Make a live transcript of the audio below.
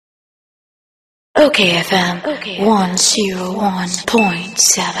Okay, FM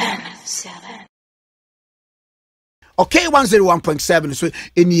 101.7. Okay, 101.7. So,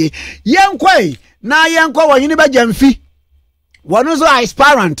 any Yankway, na Yankwa, wa Uniba Jamfi. One was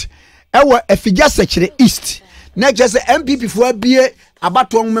aspirant. Ewa efija sechere East. Next just NPP for be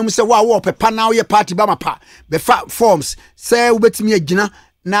about to mem say wa pepa na ye party ba mapa. Be forms say ubetimi agina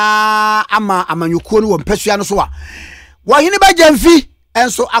na ama amanyuko no wo mpesua no so wa. Wa Uniba Jamfi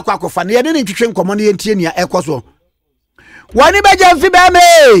enso akwakofa na ye ne ntwetwe nkomo ne yentie nia ekoso. Wa Uniba Jamfi be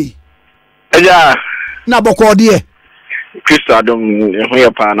me. Eja Na boko de Kristo adom ho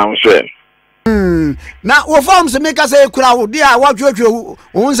ye pa na so. Na wo forms make us say kura wo dia wa twetwe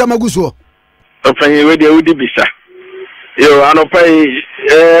wo nsa maguso. Opanyi we dia udi bisa. Yo anopai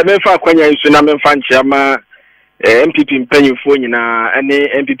memfa kwanya nsu na memfa nchiama MPP mpanyimfo nyina ene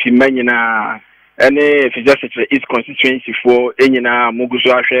MPP manyina ene Fijastre East constituency for enyina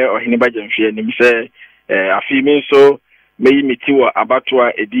muguso ahwe Oheniba Jamfie ni se afi me so meyi mitiwa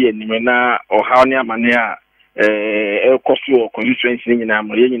abatwa edi enime na ohaw ne amane a koso constituency nyina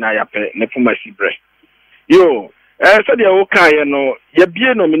mo yenyina yape ne pumasi bre. Yo said you can no ye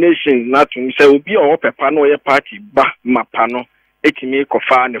be nomination not to say will be or pepa no ye party ba mapano etimi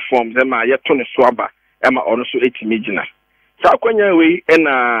kofa ne forms ema ye to ne swaba ema ono so etimi gina sa kwanya we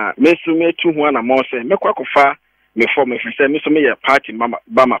na mesu metu ho na mo say mekwa kofa me form if say mesu me ye party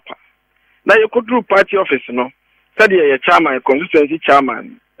ba mapa na ye kodru party office no said ye chairman constituency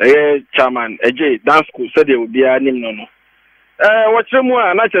chairman chairman eje dance school said ye will be anim no what chemu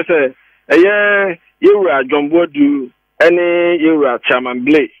a na che say Yura Jombodu any Yura Chairman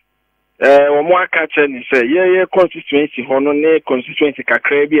Blay. Omo aka che ni say ye constituency hono ne constituency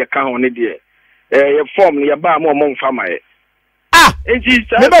kakra bi e ka ho ne de. Ye form ne ba mo mfama ye. Eji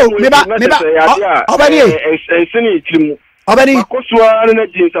sa meba obani sini timu. Obani akosua na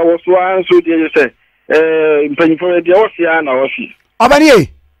ji sa wosoa so de say mpanyifo de wosia na wosi. Obani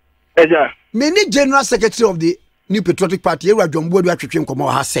eja many general secretary of the New Patriotic Party Yura Jombodu atwetwe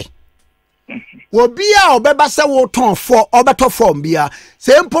nkomo ha say Wobia obeba se wo ton for obeto form bia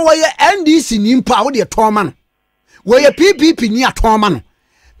se mpo wo ye NDC ni mpo wo de tonma no wo ye PPP ni atonma no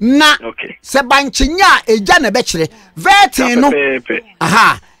na se banchinya eja na be kire vetin no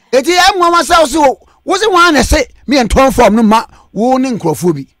aha eti enwa se wo se wan na se me enton form no ma wo ni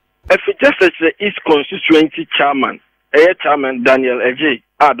nkrofo bi if just the East constituency chairman chairman Daniel Eje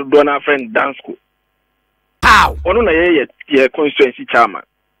dodo na friend Dansko how ono na ye constituency chairman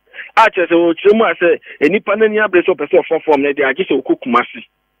ache se o chemu ase enipa na ni abreso person form na dey age se okukumasi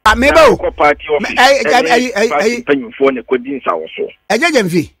amebo ko party office panyimfo ne kodin sa wo so ejeje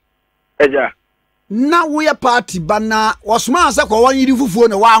mfi eja na wo ye party bana osuma ase ko won yiri fufuo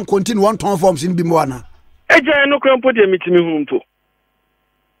ne wa continue won ton forms ni bi mo na eja no krampo de mitimi hu mpo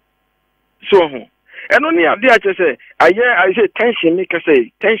so ho eno ni ade ache se I say tension make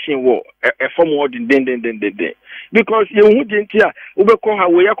say tension wo e form word den because you hu de ntia wo be ko ha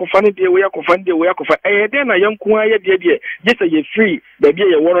we yakofa ne de we yakofa ne de we yakofa den na yanku aye de just say you free ba bia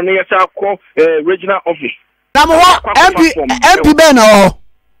ye woro na yesa akọ regional office na mo MP be na o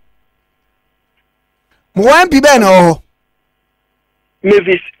mo MP be na o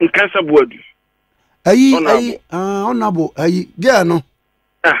Mavis nkansa boadu honorable dia no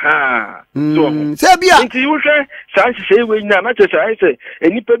aha se bia nti wo hwe san se we nyina na chese ai se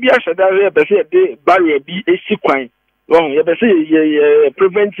enipa bi ahedare be se de barrier bi esi kwan ye be se ye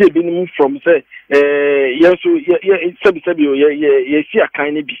prevent ye bi from say yeso ye sabi ye si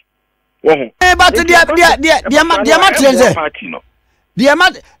akan ne bi but dia ma trenze dia ma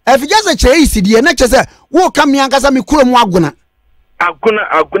if just che isi dia na chese wo kam yankasa me kuro mu aguna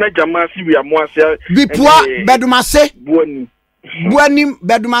jama si wi amoase bipua bedumase buani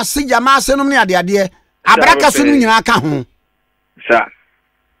bedumase jama asenum ne ade abraka so nyina ka ho sa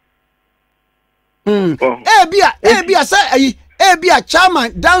bia say bia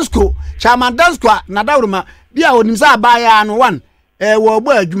chairman Dansko na dawruma bia onim sa abaya no one wo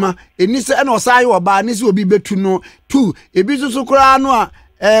gbo adwuma eni se na osaye wo ba ni se obi betu no 2 ebi susu kura no a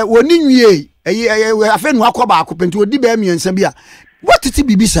woni nwie afenu akoba akopenti odi ba miensa bia what it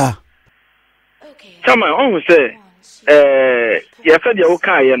bibisa chairman on say ya said ya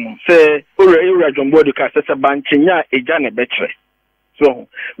oka ye no say ora Jombodu ka se banchinya eja na betre so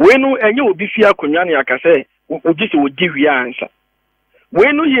we no enye obi fi akonya na aka say ogi se odi wi ansa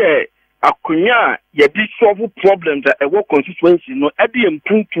we no ye akonya ye di solve problems that e constituency no e dey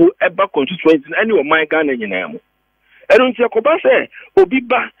improve eba constituency any o man Ghana nyina mu eno nti akoba say obi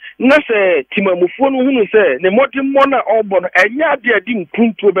ba na say timamufuo no hunu say ne modern na obo no enya ade adi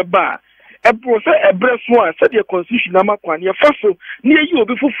improve beba ebro say ebre so a say the constitution na makwan ye faso ne yi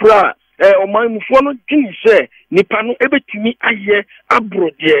obi fufura ɔmanmufoɔ no dwene sɛ nipa no ebetumi ayɛ abro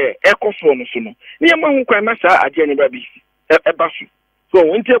deɛ ɛkɔsoɔ no so no ne yɛma ho kwan na saa adeɛ ne ba bi ɛba so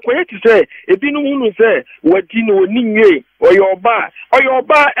nti ɛkɔyɛ te sɛ ebinom hunu sɛ wadi no wɔni nwie ɔyɛ ɔba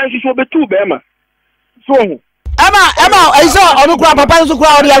ɛnso so obetu bɛɛma so ho Emma ɛsɛ ɔno kura papa nso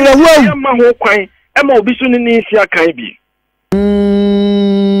kura ɔde awerɛhoɔ yɛma ho kwan ɛma obi so ne si akan bi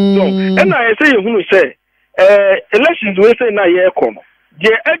so ɛna ɛsɛ yɛhunu sɛ elections we say na yɛkɔ no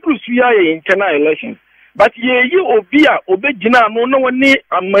deɛ aduru so yɛ internal elections but yɛyi obi a obegyina no na wɔne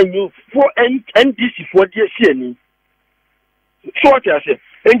amanyufo NDC fo de asiani so what you say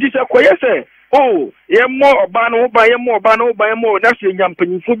nti sɛ kɔyɛ sɛ yɛmmɔ ɔbaa no woba yɛmmɔ na sɛ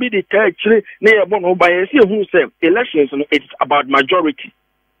nyampanyimfo bi de taa akyire na yɛbɔ no woba yɛsɛ yɛhunu sɛ elections no it's about majority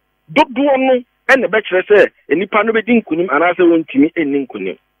dodoɔ no ɛna bɛkyerɛ sɛ nipa no bɛdi nkunim anaasɛ wɔntumi ɛnni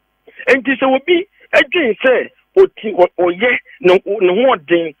nkunim nti sɛ obi adwen sɛ ɔyɛ ne ho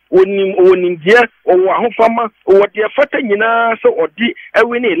ɔden onimdeɛ ɔwɔ ahofama ɔwɔ deɛ fata nyinaa sɛ ɔde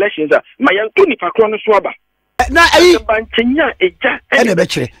ɛwe ne elections a ma yɛnto nipa korɔ no so aba na ɛyi bankyenya ɛgya ɛna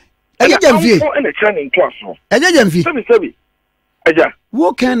bɛkyerɛ ɛyɛ gyamfie ɛna kyerɛ ne ntoaso ɛyɛ gyamfie sɛbi ɛgya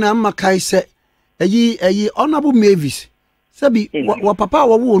wo kan na makae sɛ ɛyi honorable Mavis sɛbi wɔ papa a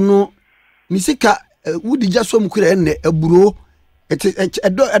wɔwo no ne sika wodi gya so mu kura ɛnɛ aburo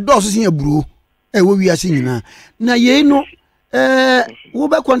ɛdɔɔso sin aburo wo wiase nyina na yei no wo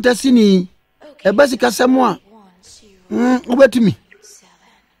be contest ni eba sika sɛm a wo betumi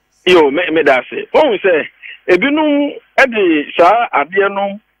yo me da se won se ebinum de saa ade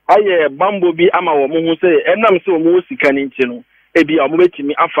no aye bambo bi ama wo mo ho se enam se wo mo sika ni nti no ebi a mo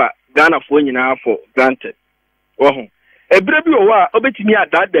betumi afa Ghana fo nyina afọ granted wo ho ebre bi wo a obetumi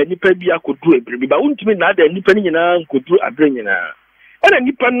adada nipa bi akodu ebre bi ba wontumi na ada nipa ni nyina nkodu abre nyina ana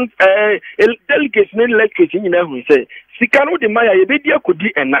nipa no delegates ne electors nyina hu sɛ sika no de maya yebedi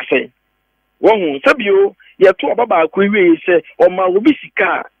akodi enase wo hu sabio yeto obaba akɔwie sɛ ɔma obi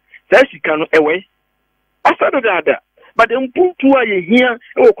sika saa sika no ɛwɛ asado dada but mpuntu a yehia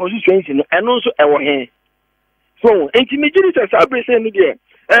ɛwɔ constituency no ɛno nso ɛwɔ he so enti megiri sɛ sabre sɛ no de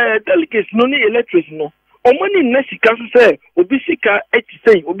delegates no ne electors no ɔmani na sika so sɛ obi sika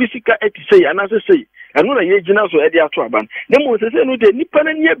etisei anase sei ɛno na yɛgyina so ɛde ato aban na mo sɛ no de nipa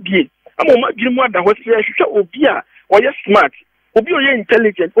na nia bie ama ma dwiri mu ada hɔ sɛ hwehwɛ obi a ɔyɛ smart obi ɔyɛ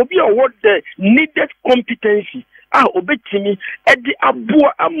intelligent obi a ɔwɔ the needed competency a obetimi ɛde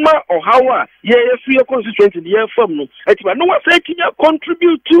aboa ama ɔhaw a yɛyɛ so yɛ constituency yɛ fam no ɛtiba no wasa ɛtimi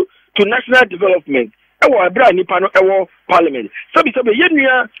contribute to national development ɛwɔ abira nipa no ɛwɔ parliament sabi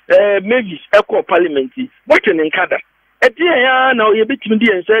yɛnua Mavis ɛkɔ parliament wɔtwe ne nkada ya na yebetimi di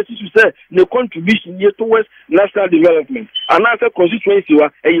ense sisu se ne contribution ye towards national development and as a constituency wa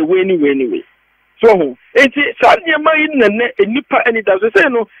anyway so ho enti sa niema yi nene enipa eni da se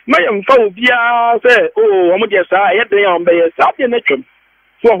no ma yemfa obia se omo de sa ye den ya ombe ye sa de na twem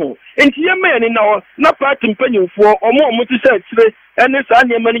so ho enti ye ma ni na party mpanyimfo omo ti se kire ene sa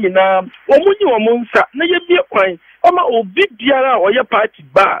niema ni nyina omo nyi omo nsa na ye bie kwan oma obi biara o ye party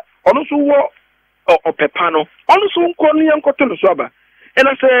ba ono so wo opepa no ono so nko no yenkoto no so aba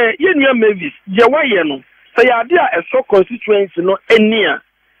ena se yenua Mavis je waye no se ya ade a eso constituency no enia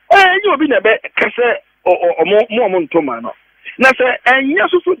enye obi na be kase omo ntoma no na se enya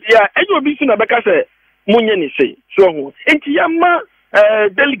susu dia enye obi su na be kase munye ni sei so ho enti ya ma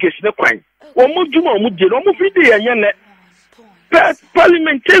delegates ne kwan omo djuma omo je omo fidi yenye ne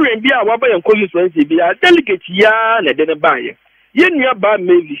parliamentarian bi a waba yen constituency bi a delegate ya na de ne baye yenua ba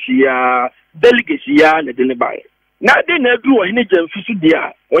Mavis ya delegates ya na de ne baye na de na du wo ne jamfisu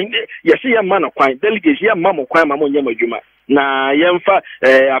dia yesi ya ma na kwan delegates ya ma mo kwan ma mo nyam adwuma na yemfa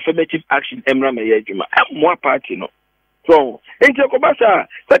affirmative action emra me ya adwuma mo party no so enti ko basa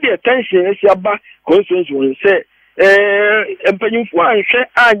say attention esi aba constituency won say empanyimfo anhwe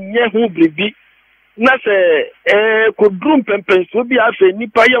anye ho bribi na say ko drum pempenso bi afa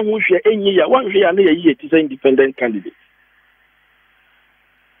nipa ye ho hwe enyi ya wanhwe ya na ye ti say independent candidate.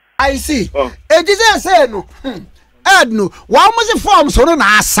 I see. It is a say no. No. Why was the forms so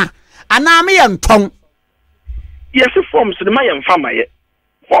na asa? Ana me yentong. Yes, forms the my farmer yet.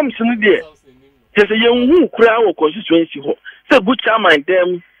 Forms no there. Just a young kura o constituency ho. Say good chairman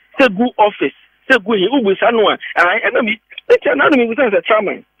them, say good office, say good ubu sanwa. And I me me say the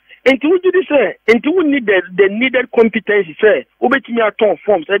chairman. Until we do this until we need the needed competency say obetimi aton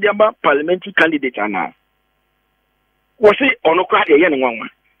forms say the parliamentary candidate ana. Was it onokra de ye ne nwanwa.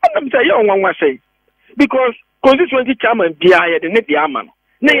 I'm saying you want to say because constituency chairman be I the net the aman.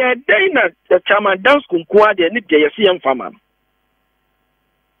 Nay, a day not the chairman dance kunqua the net the CM farmer.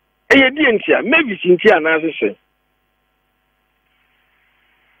 A didn't maybe Cynthia and as I say.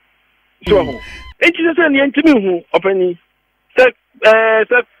 so it is a ntimi hu opani say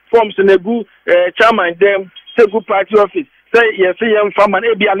forms na gu chairman dem say gu party office say yes yam farmer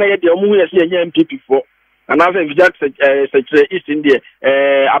e bia na ye de omu yes ye NPP for and have vijat secretary East India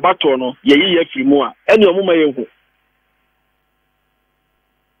abato no ye ye free mu a ene omu ma ye hu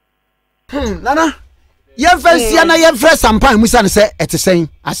nana yem fancy na yem fresh sampan musa ne say etesen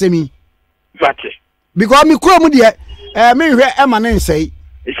asemi vate because me kuro mu de me hwe e ma ne nsei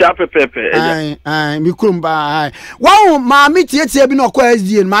isha pepepe ai me kuro mba ai wa ma me tietie bi na okọ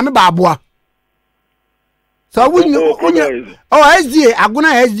SDA ma me ba aboa so SDA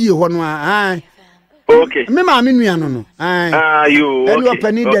aguna SDA ho no ai okay me ma me nua no ai you okay enu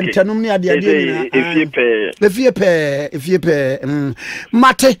opani de ntanum ne ade ni efie pe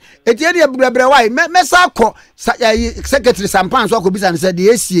mate etie de brebre wai me sa akọ secretary sampan so akọ bisa ne say de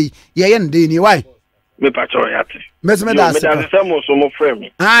esie ye nde ni wai me pacho yate me da se me da mo so mo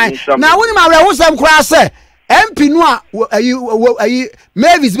frame na woni ma we wo sam kura se MP no ayi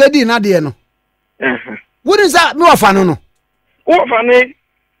Mavis bedi na de no woni sa me wafa no wafa ne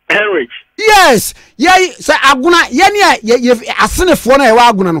Henrich yes ye say aguna ye ne asenefo na ye wa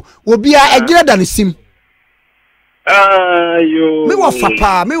aguna no obi a egire da ne sim you me wafa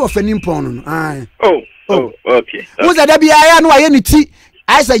pa me wafa nimpon no ai okay wo za da bia ya no aye ne ti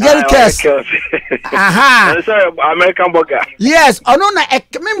I say Jerry Curse. Aha. American burger. Yes. Oh no na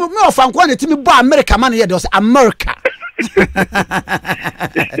me of anko na timi bo America man here was America.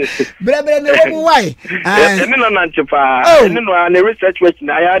 Brebe ne wo why? Ene no na nchepa. Ene no na research work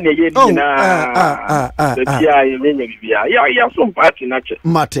na ya na ye bi na. Bia ye me nya bibia. Ya so party na che.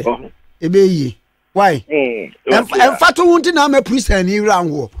 Mate. Ebe yi. Why? En fatu wunti na me prison ni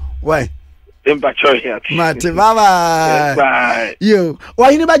ranwo. Why? Mate baba. Bye. Yo,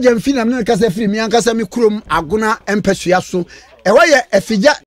 why ni ba jamfi na me kasa free mi ankasa mi krom aguna empesua so. E wa ye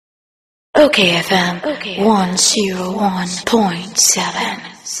efija. Okay FM 101.7